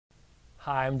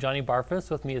Hi, I'm Johnny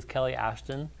Barfus. With me is Kelly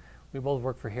Ashton. We both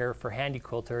work for Handi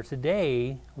Quilter.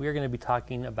 Today, we are going to be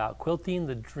talking about quilting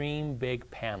the Dream Big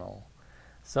panel.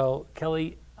 So,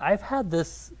 Kelly, I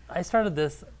started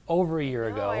this over a year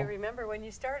ago. I remember when you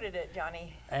started it,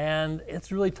 Johnny. And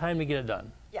it's really time to get it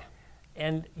done. Yeah.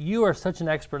 And you are such an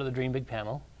expert at the Dream Big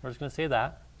panel. We're just going to say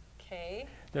that. Okay.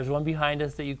 There's one behind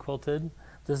us that you quilted.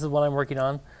 This is what I'm working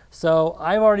on. So,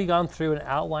 I've already gone through and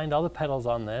outlined all the petals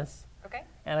on this. Okay.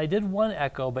 And I did one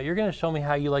echo, but you're going to show me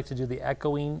how you like to do the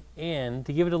echoing in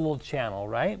to give it a little channel,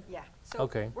 right? Yeah. So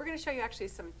okay. We're going to show you actually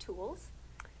some tools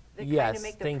that yes, kind of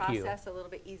make the process a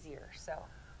little bit easier. So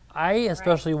I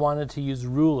especially wanted to use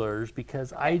rulers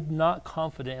because I'm not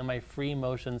confident in my free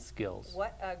motion skills.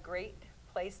 What a great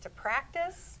place to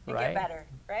practice and right? get better,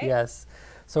 right? Yes.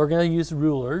 So we're going to use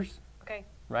rulers. Okay.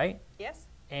 Right? Yes.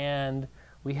 And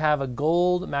we have a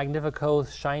gold Magnifico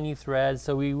shiny thread.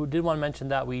 So we did want to mention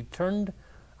that we turned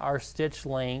our stitch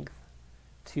length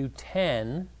to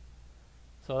 10.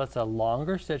 So that's a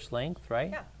longer stitch length, right?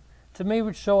 Yeah. To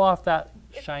maybe show off that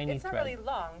shiny thread. It's not really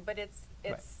long, but it's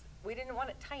right. We didn't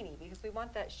want it tiny because we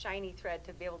want that shiny thread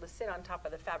to be able to sit on top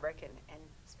of the fabric and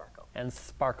sparkle. And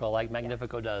sparkle like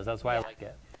Magnifico does. That's why I like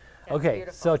it. That's okay,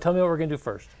 beautiful. so tell me what we're going to do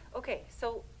first. Okay,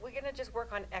 so we're going to just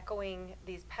work on echoing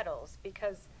these petals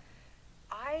because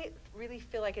I really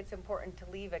feel like it's important to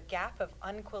leave a gap of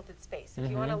unquilted space.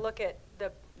 If you want to look at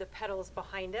the petals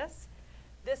behind us,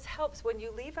 this helps when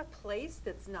you leave a place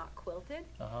that's not quilted.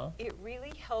 It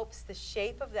really helps the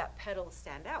shape of that petal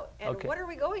stand out. And what are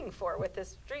we going for with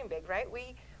this Dream Big, right?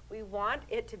 We want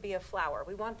it to be a flower.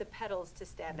 We want the petals to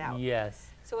stand out. Yes.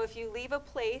 So if you leave a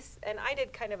place, and I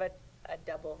did kind of a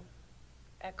double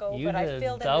echo, you but did I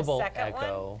filled in the second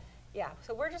one. Yeah.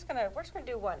 So we're just gonna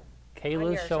do one.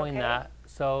 Kayla's showing that.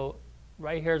 So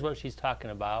right here is what she's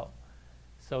talking about.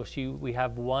 So we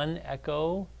have one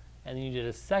echo, and then you did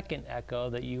a second echo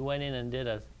that you went in and did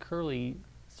a curly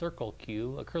circle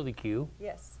cue, a curly cue.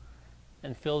 Yes.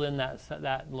 And filled in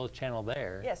that little channel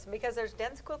there. Yes, because there's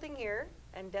dense quilting here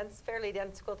and fairly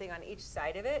dense quilting on each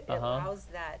side of it. It allows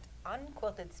that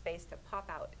unquilted space to pop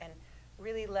out and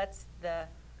really lets the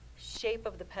shape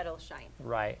of the petal shine.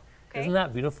 Right. Okay. Isn't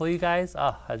that beautiful, you guys?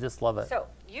 Oh, I just love it. So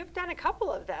you've done a couple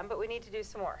of them, but we need to do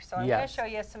some more. So I'm going to show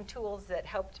you some tools that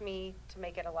helped me to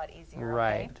make it a lot easier.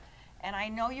 Right. Okay? And I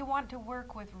know you want to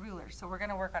work with rulers, so we're going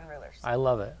to work on rulers. I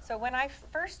love it. So when I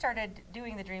first started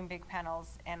doing the Dream Big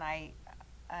panels and I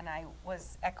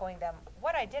was echoing them,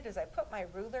 what I did is I put my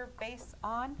ruler base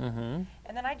on,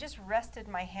 and then I just rested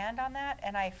my hand on that,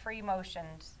 and I free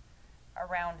motioned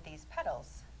around these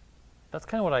petals. That's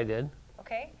kind of what I did.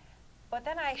 Okay. But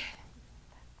then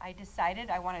I decided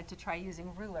I wanted to try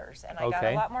using rulers, and I got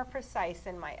a lot more precise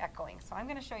in my echoing. So I'm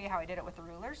going to show you how I did it with the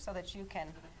rulers so that you can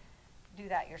do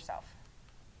that yourself.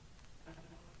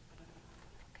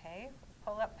 Okay,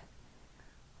 pull up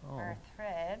our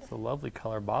thread. It's a lovely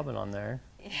color bobbin on there.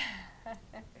 Yeah.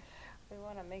 We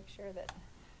want to make sure that.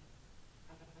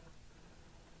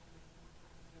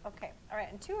 Okay, all right,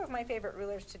 and two of my favorite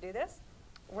rulers to do this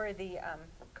were the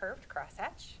curved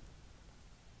crosshatch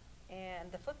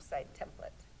and the flip side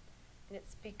template. And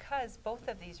it's because both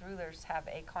of these rulers have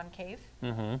a concave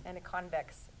and a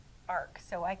convex arc.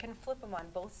 So I can flip them on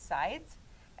both sides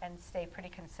and stay pretty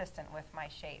consistent with my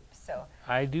shape. So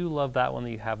I do love that one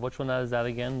that you have. Which one is that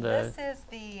again? This is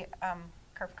the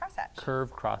curved crosshatch.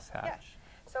 Curved crosshatch. Yeah.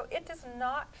 So it does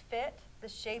not fit the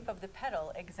shape of the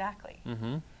petal exactly.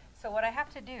 So what I have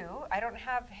to do, I don't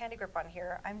have Handi grip on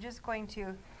here, I'm just going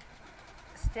to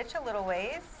stitch a little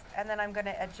ways, and then I'm going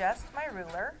to adjust my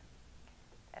ruler.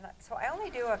 And so I only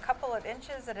do a couple of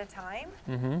inches at a time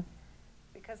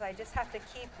because I just have to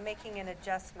keep making an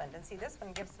adjustment. And see, this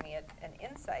one gives me an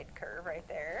inside curve right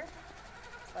there,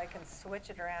 so I can switch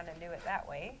it around and do it that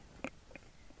way.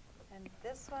 And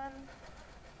this one,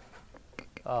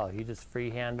 oh, you just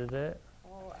free-handed it?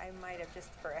 well, I might have just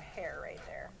for a hair right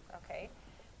there. Okay.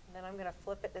 And then I'm going to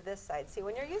flip it to this side. See,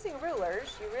 when you're using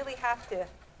rulers, you really have to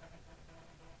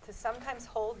sometimes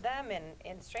hold them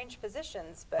in strange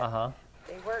positions, but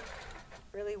they work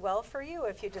really well for you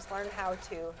if you just learn how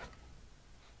to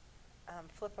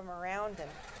flip them around.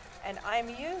 And I'm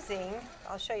using,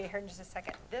 I'll show you here in just a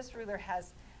second, this ruler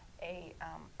has a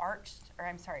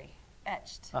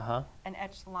etched, an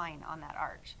etched line on that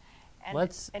arch. And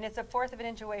it's 1/4 of an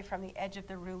inch away from the edge of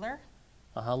the ruler.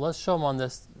 Let's show them on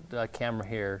this camera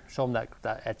here. Show them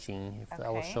that etching. If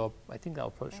that will show up, I think that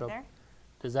will show up. There?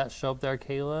 Does that show up there,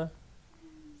 Kayla?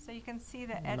 So you can see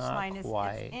the edge line is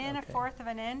it's in 1/4 of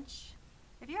an inch,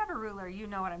 If you have a ruler, you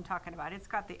know what I'm talking about. It's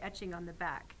got the etching on the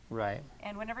back. Right.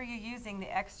 And whenever you're using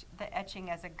the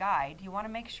etching as a guide, you want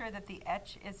to make sure that the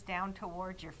etch is down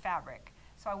towards your fabric.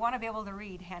 So I want to be able to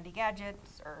read Handi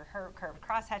Gadgets or her curved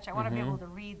crosshatch. I want to be able to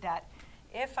read that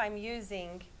if I'm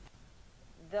using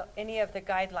any of the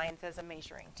guidelines as a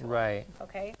measuring tool. Right.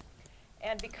 Okay?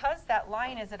 And because that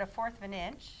line is at 1/4 of an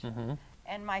inch,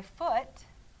 and my foot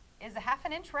is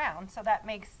 1/2 inch round, so that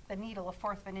makes the needle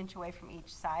 1/4 of an inch away from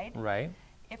each side. Right.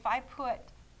 If I put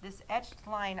this etched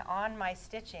line on my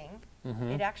stitching,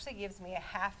 it actually gives me a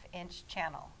 1/2 inch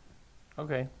channel.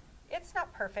 Okay. It's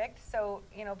not perfect, so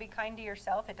be kind to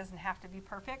yourself. It doesn't have to be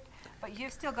perfect, but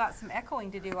you've still got some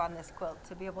echoing to do on this quilt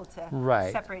to be able to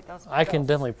separate those petals. I can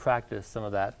definitely practice some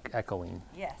of that echoing.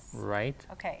 Yes. Right.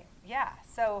 Okay. Yeah.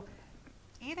 So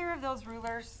either of those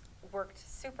rulers worked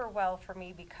super well for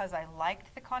me because I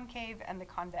liked the concave and the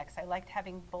convex. I liked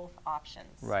having both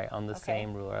options. Right, on the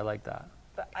same ruler. I like that.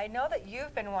 But I know that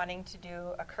you've been wanting to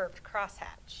do a curved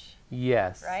crosshatch.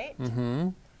 Yes. Right?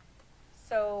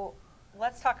 So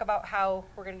let's talk about how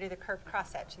we're going to do the curved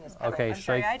crosshatch in this petal. Okay, I'm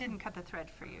sorry, I didn't cut the thread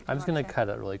for you. I'm just going to cut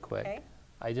it really quick. Okay.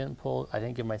 I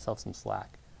didn't give myself some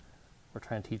slack. We're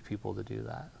trying to teach people to do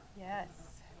that.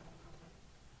 Yes.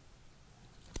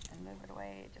 And move it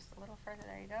away just a little further.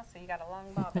 There you go. So you got a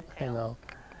long bobbin I tail. know.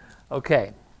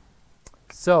 Okay.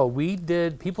 So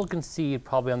people can see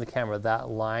probably on the camera that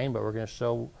line, but we're going to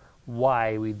show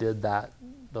why we did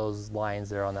those lines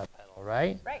there on that petal,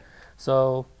 right? Right.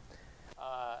 So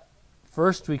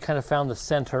first we kind of found the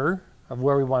center of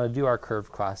where we want to do our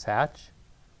curved crosshatch,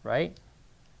 right?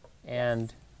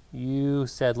 And you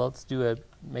said, let's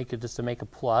make a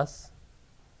plus.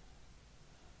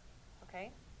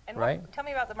 Okay. And right? Tell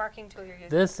me about the marking tool you're using.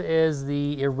 This is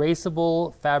the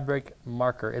erasable fabric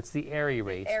marker. It's the air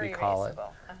erase, we call it.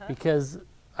 Because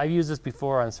I've used this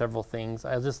before on several things.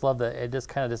 I just love that it just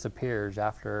kind of disappears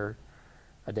after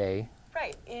a day.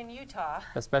 Right, in Utah,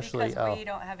 especially because we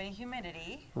don't have any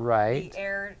humidity. Right. The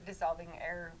air dissolving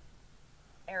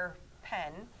air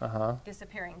pen,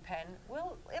 disappearing pen,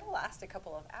 it'll last a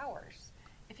couple of hours.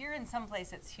 If you're in some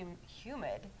place that's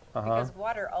humid, because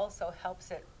water also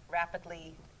helps it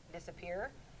rapidly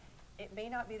disappear, it may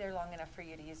not be there long enough for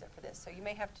you to use it for this. So you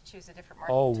may have to choose a different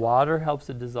marking tool. Water helps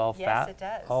it dissolve fat? Yes, it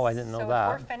does. Oh, I didn't know that.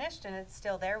 So if we're finished and it's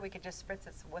still there, we could just spritz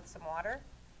it with some water,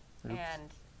 and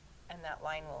that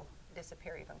line will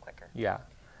disappear even quicker. Yeah.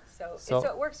 So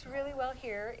it works really well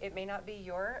here. It may not be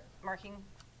your marking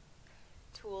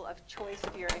tool of choice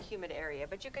if you're in a humid area,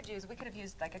 but we could have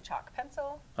used like a chalk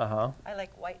pencil. I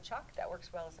like white chalk. That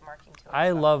works well as a marking tool.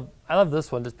 I love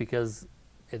this one just because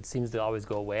it seems to always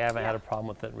go away. I haven't had a problem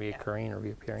with it reoccurring or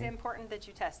reappearing. It's important that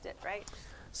you test it, right?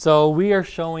 So we are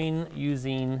showing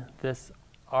using this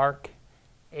ARC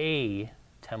A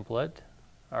template,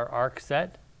 our ARC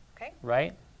set. Okay.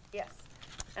 Right? Yes.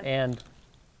 And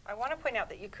I want to point out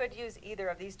that you could use either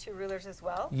of these two rulers as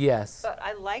well. Yes. But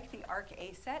I like the ARC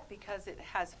A set because it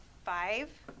has 5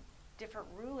 different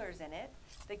rulers in it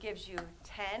that gives you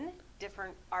 10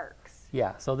 different arcs.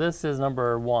 Yeah, so this is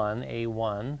number 1,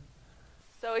 A1.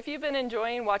 So if you've been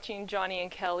enjoying watching Johnny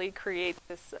and Kelly create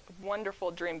this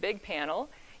wonderful Dream Big panel,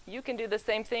 you can do the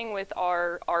same thing with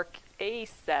our ARC A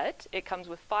set. It comes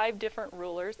with 5 different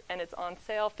rulers and it's on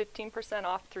sale 15%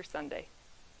 off through Sunday.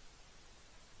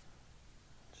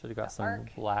 Should have got some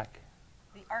black.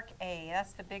 The ARC A,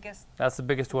 that's the biggest. That's the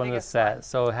biggest one in the set.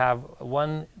 So have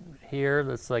one here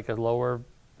that's like a lower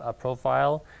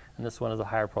profile, and this one is a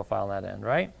higher profile on that end,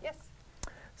 right? Yes.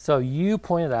 So you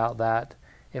pointed out that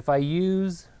if I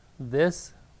use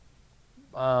this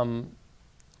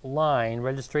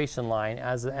registration line,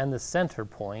 and the center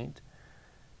point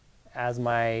as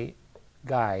my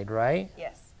guide, right?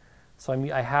 Yes. So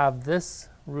I have this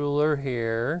ruler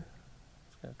here.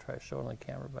 I'm going to try to show it on the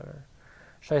camera better.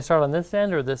 Should I start on this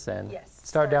end or this end? Yes.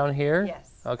 Start down here? Yes.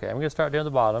 Okay, I'm going to start down at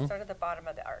the bottom. Start at the bottom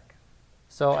of the arc.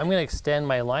 So I'm going to extend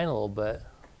my line a little bit.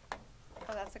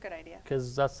 Oh, that's a good idea.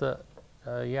 Because that's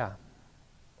yeah.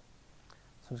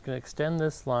 So I'm just going to extend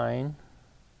this line.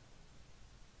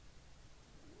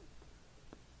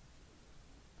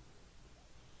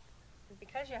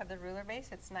 Because you have the ruler base,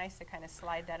 it's nice to kind of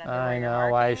slide that under. I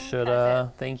know, I should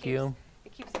have. Thank you.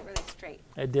 It keeps it really straight.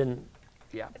 It didn't,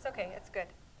 yeah. It's okay, it's good.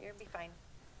 You'll be fine.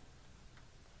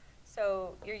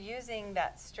 So you're using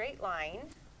that straight line.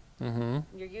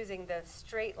 You're using the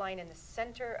straight line in the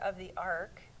center of the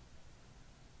arc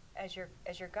as your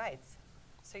guides.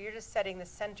 So you're just setting the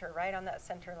center right on that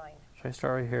center line. Should I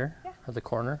start right here? Yeah. At the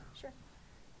corner? Sure.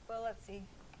 Well, let's see.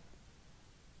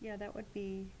 Yeah, that would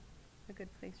be a good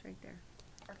place right there.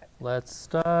 Perfect. Let's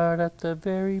start at the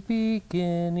very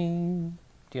beginning.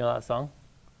 Do you know that song?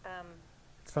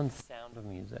 It's from The Sound of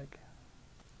Music.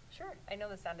 Sure, I know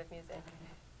The Sound of Music.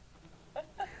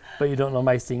 But you don't know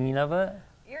my singing of it?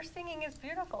 Your singing is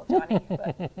beautiful, Johnny,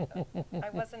 but I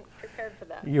wasn't prepared for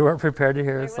that. You weren't prepared to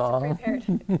hear I a song?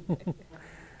 wasn't prepared.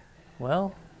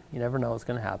 Well, you never know what's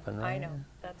going to happen, right? I know,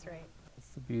 that's right. That's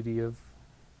the beauty of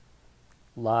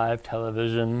live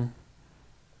television.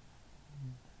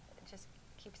 It just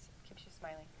keeps you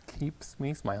smiling. Keeps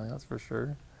me smiling, that's for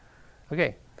sure.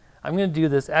 Okay, I'm going to do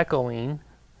this echoing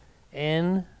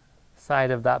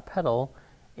inside of that pedal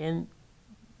inside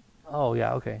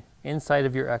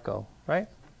of your echo, right?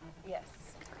 Yes.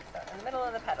 So in the middle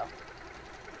of the pedal.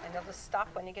 And you'll just stop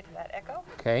when you get to that echo.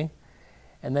 Okay.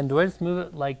 And then do I just move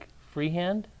it like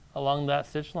freehand along that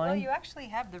stitch line? Well, you actually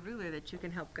have the ruler that you can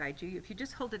help guide you. If you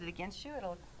just hold it against you,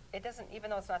 it doesn't, even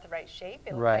though it's not the right shape,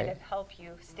 it'll kind of help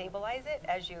you stabilize it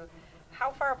as you,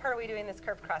 how far apart are we doing this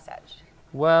curved crosshatch?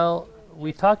 Well,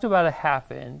 we talked about a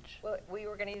 1/2 inch. Well, we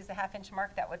were going to use the 1/2 inch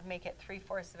mark. That would make it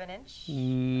 3/4 of an inch.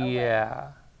 Yeah.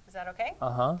 Away. Is that okay?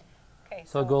 Uh-huh. Okay.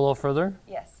 So go a little further?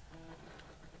 Yes.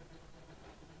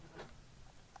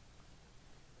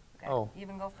 Okay. Oh.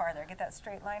 Even go farther. Get that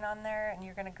straight line on there, and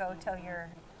you're going to go till your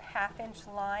 1/2 inch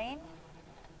line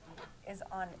is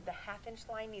on, the 1/2 inch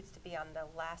line needs to be on the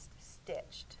last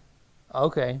stitched.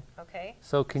 Okay. Okay?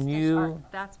 So can Stitch you...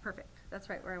 arc. That's perfect. That's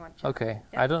right where I want you. Okay.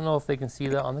 Yep. I don't know if they can see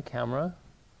that on the camera.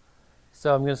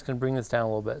 So I'm just going to bring this down a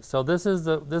little bit. So this is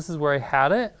where I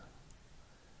had it.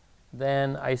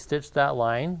 Then I stitched that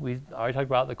line. We already talked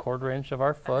about the 1/4 inch of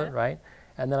our foot, right?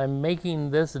 And then I'm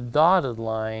making this dotted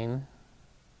line,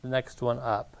 the next one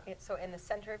up. So in the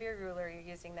center of your ruler, you're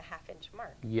using the 1/2 inch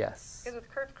mark. Yes. Because with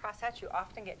curved crosshatch, you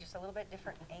often get just a little bit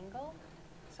different angle.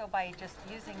 So by just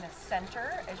using the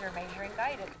center as your measuring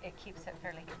guide, it keeps it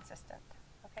fairly consistent.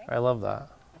 Okay? I love that.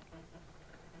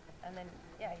 And then,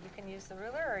 yeah, you can use the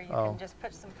ruler, or you can just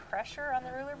put some pressure on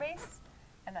the ruler base,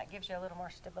 and that gives you a little more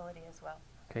stability as well.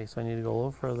 Okay, so I need to go a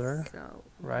little further. So,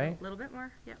 right? A little bit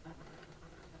more, yep.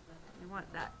 You want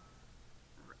that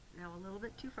now a little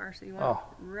bit too far, so you want it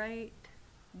right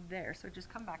there. So just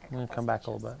come back a couple I'm going to come back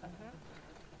a little bit.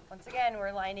 Once again,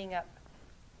 we're lining up.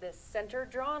 The center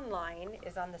drawn line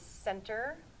is on the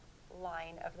center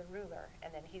line of the ruler,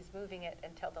 and then he's moving it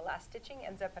until the last stitching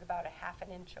ends up at about a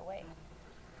 1/2 inch away.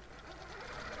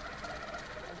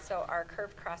 And so our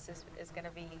curved cross is going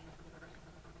to be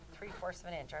 3/4 of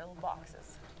an inch, our little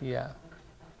boxes. Yeah.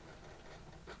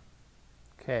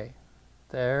 Okay.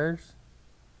 There's...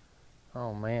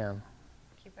 Oh, man.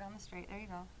 Keep it on the straight. There you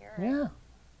go. You're Yeah. right.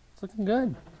 It's looking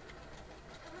good.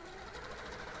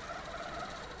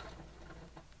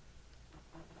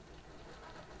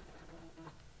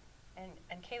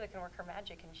 And Kayla can work her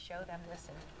magic and show them this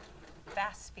in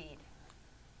fast speed.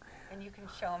 And you can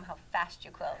show them how fast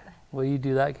you quilt. Will you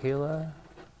do that, Kayla?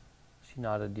 She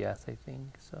nodded yes, I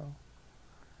think, so.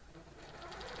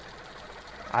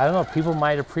 I don't know, people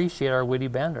might appreciate our witty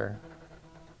banter.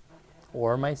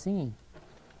 Or my singing.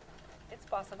 It's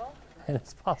possible. And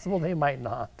it's possible they might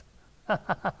not.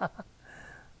 That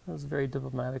was a very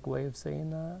diplomatic way of saying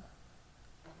that.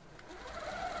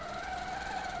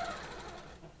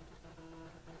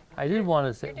 I did want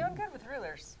to say... You're doing good with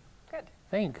rulers. Good.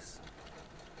 Thanks.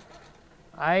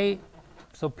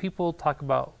 So people talk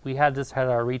about, we had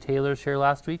our retailers here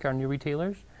last week, our new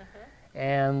retailers,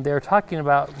 and they're talking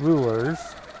about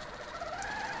rulers,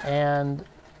 and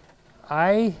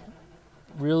I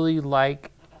really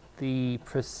like the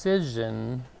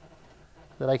precision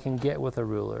that I can get with a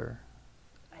ruler.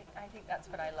 I think that's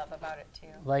what I love about it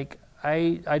too. Like,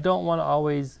 I don't want to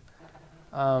always...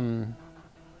 Got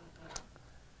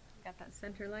that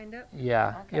center lined up?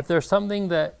 Yeah. Okay. If there's something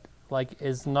that like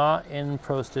is not in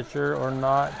Pro Stitcher or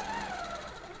not,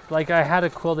 like I had a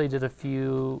quilt I did a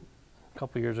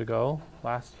couple years ago,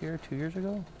 last year, 2 years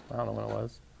ago, I don't know when it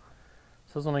was.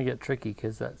 So it's when I get tricky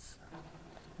because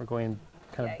we're going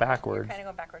kind of backwards. You're kind of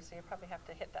going backwards, so you probably have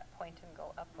to hit that point and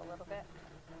go up a little bit.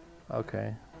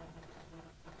 Okay.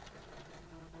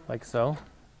 Like so?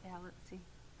 Yeah, let's see.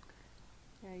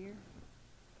 Yeah, you're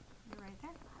right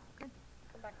there. Good.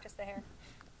 Go back just a hair.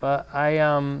 But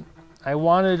I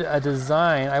wanted a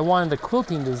design, I wanted a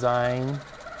quilting design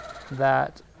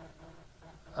that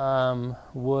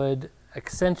would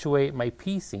accentuate my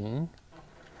piecing,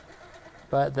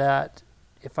 but that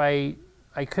if I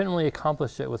couldn't really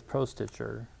accomplish it with Pro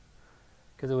Stitcher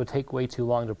because it would take way too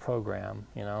long to program,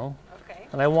 you know? Okay.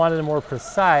 And I wanted it more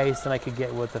precise than I could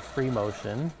get with the free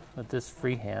motion, with this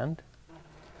freehand.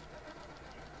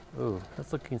 Ooh,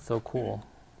 that's looking so cool.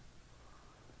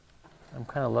 I'm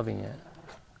kind of loving it.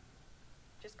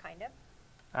 Just kind of?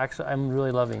 Actually, I'm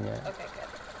really loving it. Okay,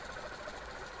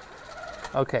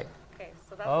 good. Okay. Okay,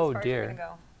 so that's Oh, as far dear. as we're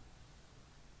gonna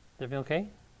Is everything okay? go.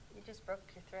 You just broke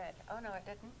your thread. Oh no, it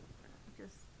didn't.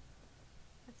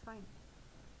 It's fine.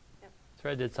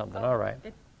 Thread did something. Oh, All right.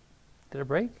 it- Did it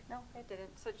break? No, it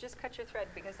didn't. So just cut your thread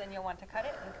because then you'll want to cut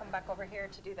it and come back over here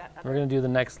to do that other. We're going to do the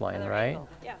next line, other right? angle.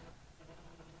 Yeah.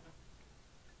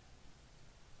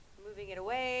 Moving it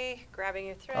away, grabbing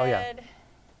your thread. Oh, yeah.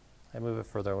 I move it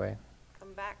further away.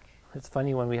 Come back. It's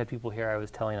funny when we had people here, I was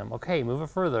telling them, okay, move it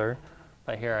further.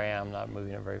 But here I am, not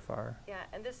moving it very far. Yeah,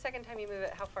 and this second time you move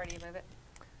it, how far do you move it?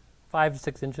 5 to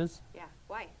 6 inches. Yeah.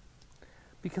 Why?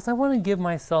 Because I want to give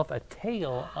myself a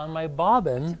tail on my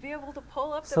bobbin. To be able to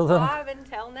pull up So the then- bob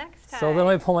until next time. So then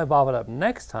when I pull my bobbin up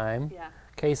next time. Yeah.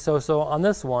 Okay, so on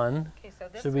this one, Okay, so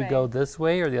this should way. we go this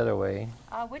way or the other way?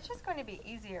 Which is going to be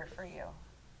easier for you?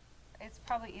 It's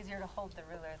probably easier to hold the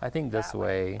ruler. I think this that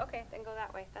way. Okay, then go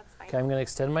that way. That's fine. Okay, I'm going to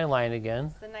extend my line again.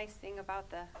 That's the nice thing about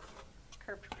the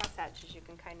curved crosshatch is you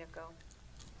can kind of go.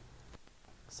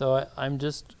 So I'm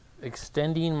just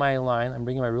extending my line. I'm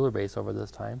bringing my ruler base over this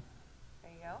time.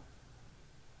 There you go.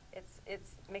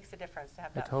 It's makes a difference to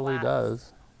have It that totally flat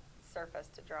does. surface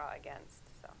to draw against.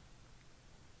 So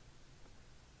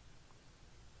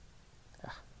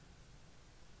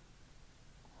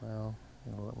Well, a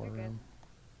little bit more You're good. room.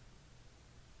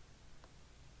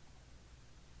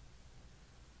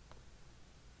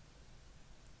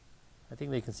 I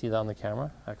think they can see that on the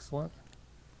camera. Excellent.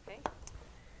 okay.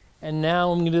 And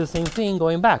now I'm going to do the same thing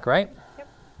going back, right? Yep.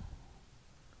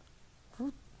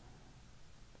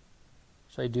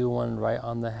 Should I do one right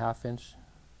on the 1/2 inch?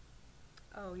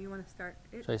 Oh, you want to start?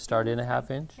 Should I start in a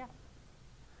 1/2 inch? Yeah.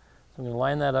 So I'm going to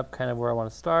line that up kind of where I want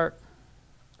to start.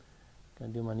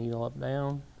 Going to do my needle up,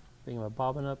 down, bring my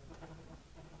bobbin up.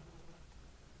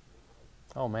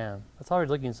 Oh man, that's already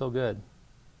looking so good.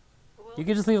 Well, You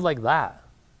could just leave it like that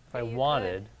if I Yeah, you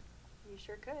wanted. you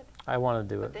sure could. I want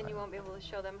to do But it. then you won't be able to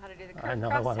show them how to do the curved I know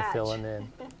I want to crosshatch. fill it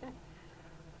in.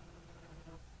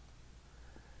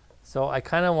 So I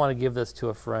kind of want to give this to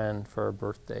a friend for her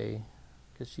birthday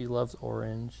because she loves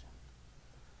orange.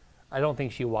 I don't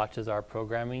think she watches our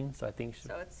programming, so I think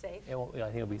So it's safe. it won't, I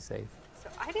think it'll be safe. So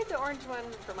I did the orange one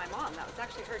for my mom. That was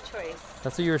actually her choice.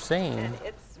 That's what you were saying. And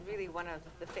it's really one of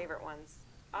the favorite ones.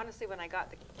 Honestly, when I got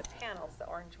the panels, the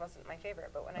orange wasn't my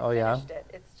favorite, but when I Oh, yeah? finished it,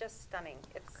 it's just stunning.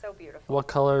 It's so beautiful. What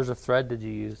colors of thread did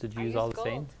you use? Did you I use all used the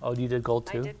same? gold. Oh, you did gold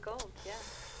too? I did gold, yeah.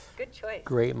 Good choice.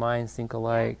 Great minds think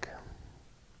alike.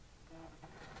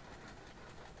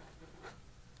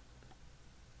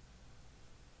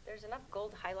 There's enough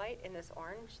gold highlight in this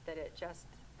orange that it just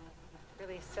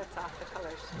really sets off the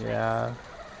colors. Yeah.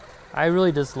 I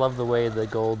really just love the way the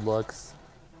gold looks.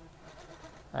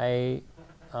 That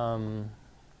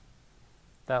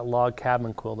log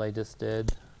cabin quilt I just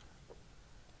did,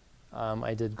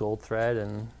 I did gold thread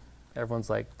and everyone's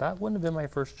like, that wouldn't have been my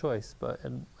first choice, but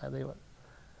I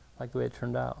like the way it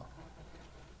turned out.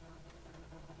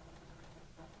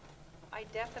 I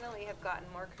definitely have gotten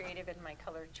more creative in my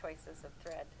color choices of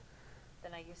thread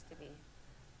than I used to be,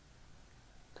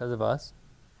 Because of us?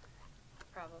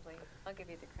 probably. I'll give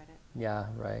you the credit. Yeah,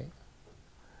 right.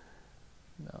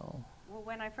 No. Well,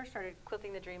 when I first started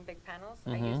quilting the Dream Big Panels,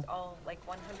 I Mhm. used all like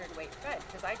 100 weight thread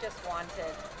because I just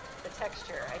wanted the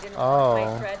texture. I didn't want my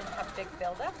Oh. thread to have big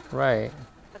buildup. Right.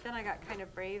 But then I got kind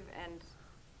of brave and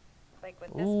like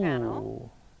with this panel,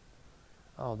 Ooh.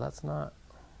 Oh, that's not.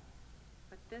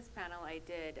 with this panel I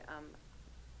did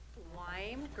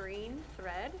lime green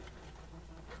thread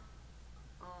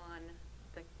on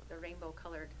the rainbow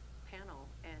colored panel,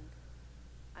 and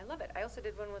I love it. I also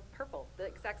did one with purple, the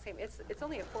exact same. It's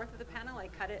only 1/4 of the panel. I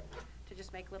cut it to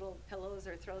just make little pillows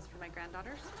or throws for my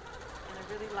granddaughters, and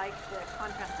I really like the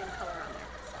contrasting color on there.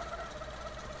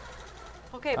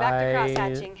 So. Okay, back to cross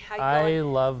hatching. How you I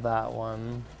going? love that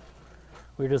one.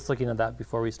 We were just looking at that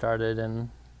before we started, and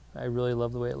I really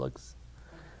love the way it looks.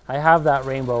 I have that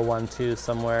rainbow one too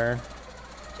somewhere.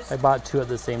 Just, I bought two at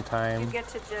the same you time. get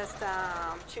to just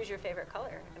choose your favorite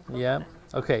color. And quilt Yeah. on it.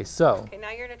 Okay, so Okay, now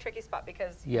you're in a tricky spot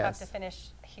because you have to Yes.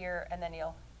 finish here, and then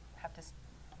you'll have to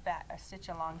stitch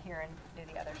along here and do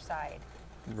the other side.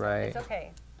 right. It's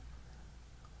okay.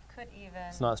 Could even.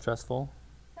 It's not stressful.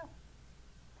 No.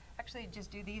 Actually,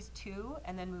 just do these two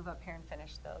and then move up here and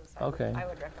finish those. Okay. I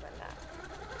would recommend that.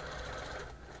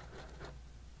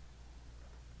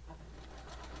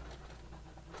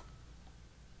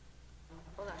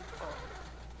 Hold on. Oh.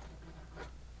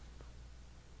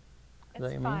 that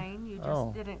It's you mean? fine. You just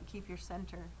Oh. didn't keep your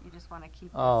center. You just want to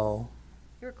keep. Oh,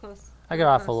 You were close. I You got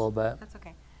were off a close. little bit. That's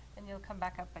okay. Then you'll come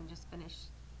back up and just finish.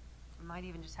 You might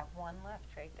even just have one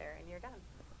left right there, and you're done.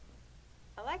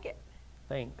 I like it.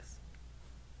 Thanks.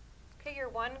 Okay, you're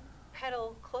one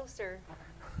petal closer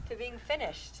to being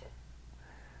finished?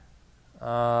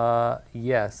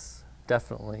 Yes,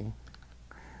 definitely.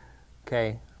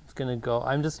 Okay,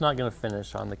 I'm just not gonna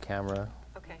finish on the camera.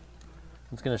 Okay.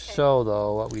 I'm just gonna show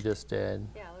though what we just did.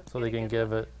 Yeah, let's so get they a can good give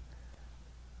look. it.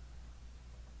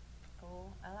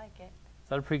 Oh, I like it. Is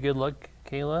that a pretty good look,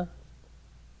 Kayla?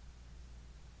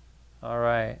 All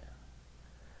right.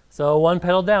 So one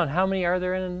petal down. How many are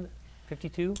there in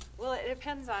 52? Well, it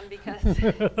depends on, because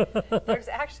there's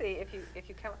actually, if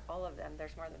you count all of them,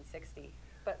 there's more than 60.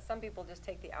 But some people just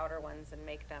take the outer ones and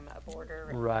make them a border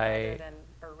Right.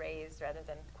 or raised rather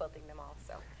than quilting them all.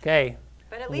 So. Okay.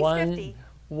 But at least 50.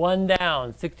 One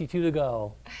down, 62 to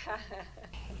go.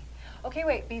 Okay,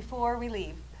 wait, before we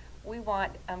leave, we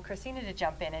want Christina to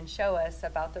jump in and show us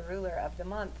about the ruler of the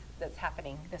month that's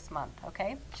happening this month,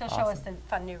 okay? She'll show us the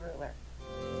fun new ruler.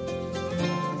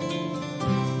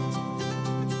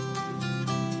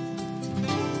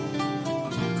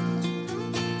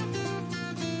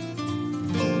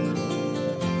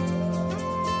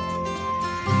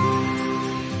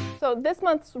 So this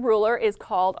month's ruler is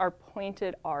called our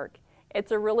pointed arc. It's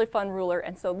a really fun ruler,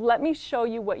 and so let me show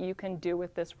you what you can do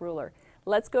with this ruler.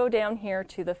 Let's go down here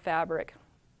to the fabric.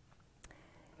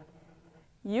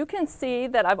 You can see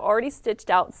that I've already stitched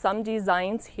out some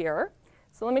designs here.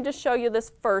 So let me just show you this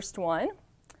first one.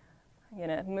 I'm going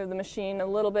to move the machine a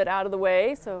little bit out of the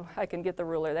way so I can get the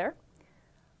ruler there.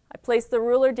 I placed the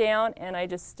ruler down and I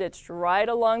just stitched right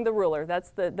along the ruler. That's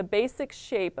the basic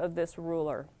shape of this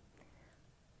ruler.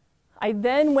 I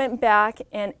then went back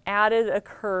and added a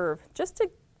curve just to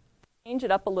change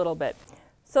it up a little bit.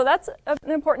 So that's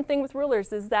an important thing with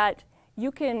rulers, is that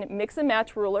you can mix and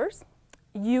match rulers.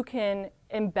 You can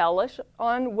embellish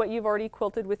on what you've already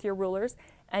quilted with your rulers,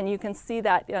 and you can see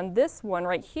that on this one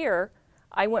right here,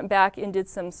 I went back and did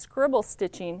some scribble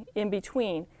stitching in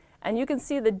between, and you can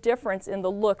see the difference in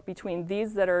the look between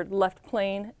these that are left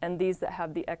plain and these that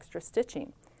have the extra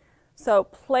stitching. So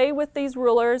play with these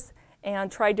rulers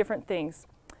and try different things.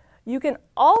 You can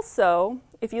also,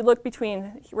 if you look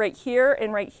between right here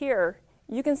and right here,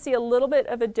 you can see a little bit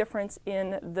of a difference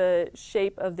in the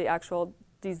shape of the actual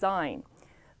design.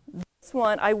 This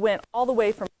one I went all the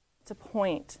way from to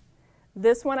point.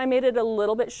 This one I made it a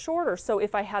little bit shorter, so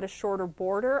if I had a shorter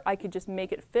border, I could just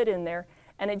make it fit in there,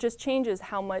 and it just changes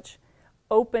how much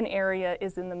open area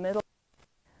is in the middle.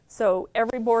 So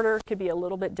every border could be a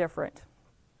little bit different.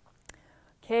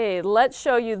 Okay, let's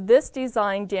show you this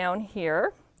design down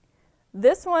here.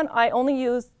 This one I only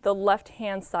used the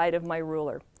left-hand side of my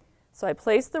ruler. So I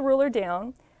placed the ruler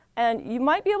down, and you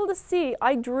might be able to see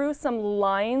I drew some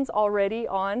lines already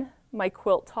on my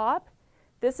quilt top.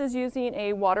 This is using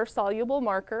a water-soluble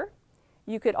marker.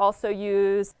 You could also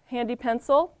use handy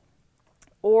pencil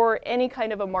or any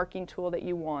kind of a marking tool that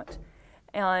you want.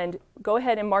 And go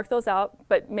ahead and mark those out,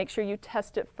 but make sure you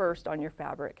test it first on your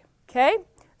fabric. Okay,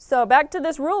 so back to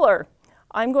this ruler.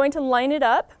 I'm going to line it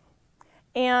up,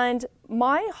 and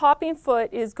my hopping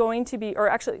foot is going to be, or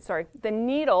actually, sorry, the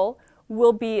needle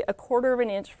will be 1/4 of an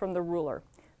inch from the ruler.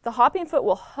 The hopping foot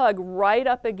will hug right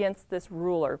up against this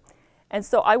ruler. And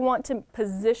so I want to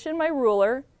position my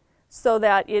ruler so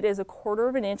that it is 1/4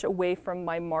 of an inch away from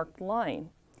my marked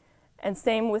line. And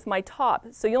same with my top.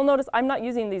 So you'll notice I'm not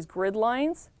using these grid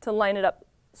lines to line it up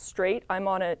straight. I'm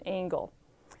on an angle.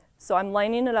 So I'm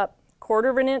lining it up 1/4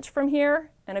 of an inch from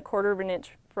here and 1/4 of an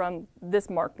inch from this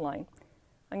marked line.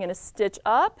 I'm going to stitch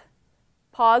up,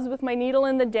 pause with my needle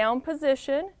in the down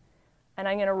position, and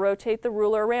I'm going to rotate the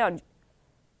ruler around,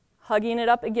 hugging it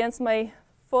up against my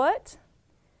foot,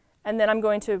 and then I'm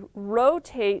going to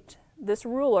rotate this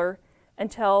ruler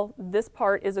until this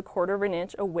part is 1/4 of an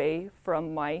inch away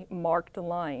from my marked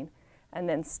line, and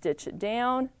then stitch it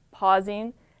down,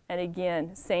 pausing, and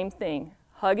again, same thing.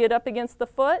 Hug it up against the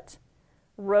foot,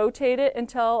 rotate it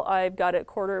until I've got it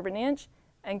 1/4 of an inch,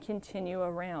 and continue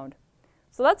around.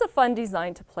 So that's a fun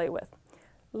design to play with.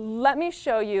 Let me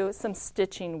show you some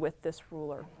stitching with this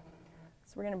ruler.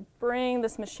 So we're going to bring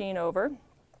this machine over.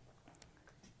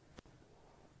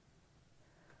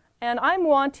 And I'm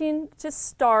wanting to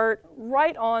start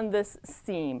right on this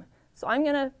seam. So I'm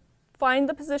going to find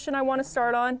the position I want to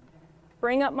start on,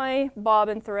 bring up my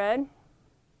bobbin thread.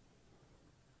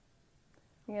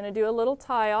 I'm going to do a little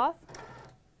tie off.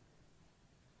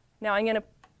 Now I'm going to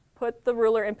put the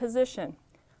ruler in position,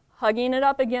 hugging it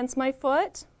up against my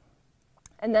foot.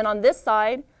 And then on this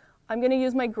side, I'm going to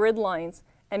use my grid lines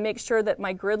and make sure that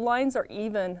my grid lines are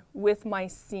even with my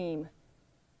seam.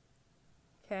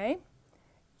 Okay?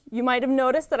 You might have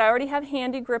noticed that I already have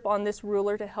handy grip on this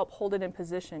ruler to help hold it in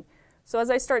position. So as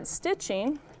I start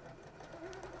stitching,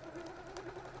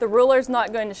 the ruler's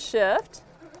not going to shift.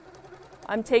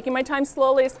 I'm taking my time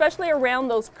slowly, especially around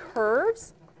those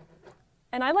curves.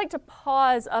 And I like to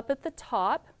pause up at the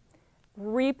top,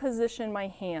 reposition my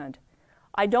hand.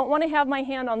 I don't want to have my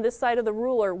hand on this side of the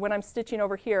ruler when I'm stitching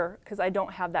over here because I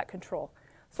don't have that control.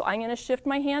 So I'm going to shift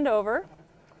my hand over,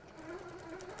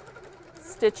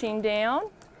 stitching down,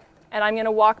 and I'm going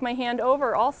to walk my hand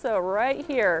over also right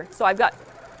here. So I've got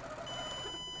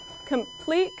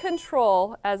complete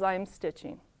control as I'm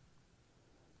stitching.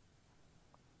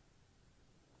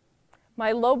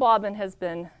 My low bobbin has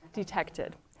been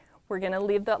detected. We're going to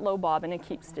leave that low bobbin and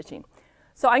keep stitching.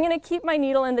 So I'm going to keep my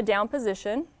needle in the down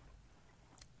position,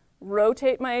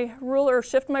 rotate my ruler,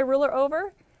 shift my ruler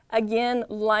over, again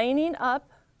lining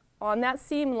up on that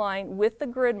seam line with the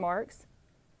grid marks,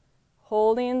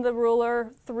 holding the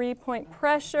ruler 3-point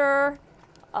pressure,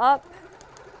 up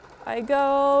I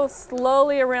go,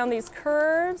 slowly around these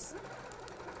curves,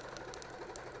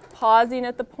 pausing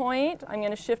at the point. I'm going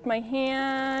to shift my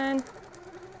hand.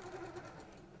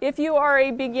 If you are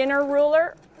a beginner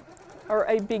ruler or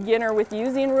a beginner with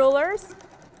using rulers,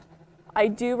 I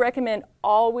do recommend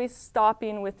always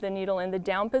stopping with the needle in the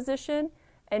down position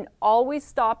and always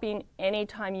stopping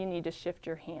anytime you need to shift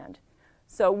your hand.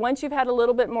 So once you've had a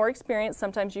little bit more experience,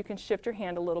 sometimes you can shift your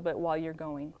hand a little bit while you're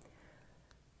going.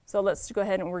 So let's go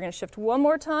ahead and we're going to shift one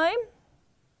more time,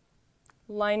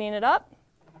 lining it up,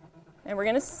 and we're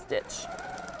going to stitch.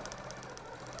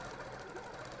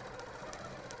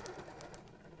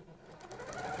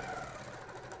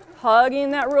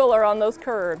 Hugging that ruler on those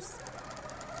curves.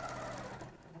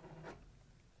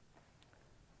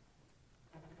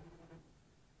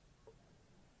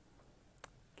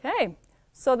 Okay,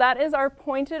 so that is our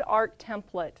pointed arc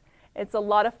template. It's a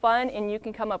lot of fun, and you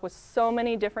can come up with so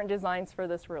many different designs for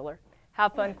this ruler.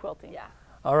 Have fun quilting. Yeah.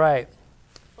 All right.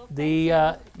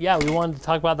 Yeah, we wanted to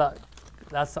talk about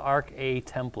that's the Arc A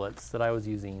templates that I was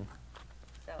using.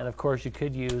 So And of course you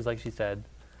could use, like she said,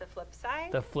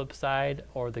 the flip side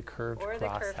or the curved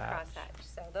crosshatch.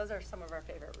 So those are some of our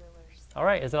favorite rulers. All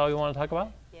right, is that all you want to talk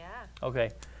about? Yeah.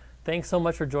 Okay. Thanks so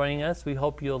much for joining us. We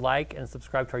hope you'll like and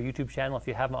subscribe to our YouTube channel if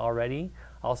you haven't already.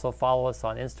 Also follow us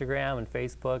on Instagram and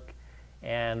Facebook,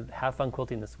 and have fun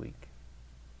quilting this week.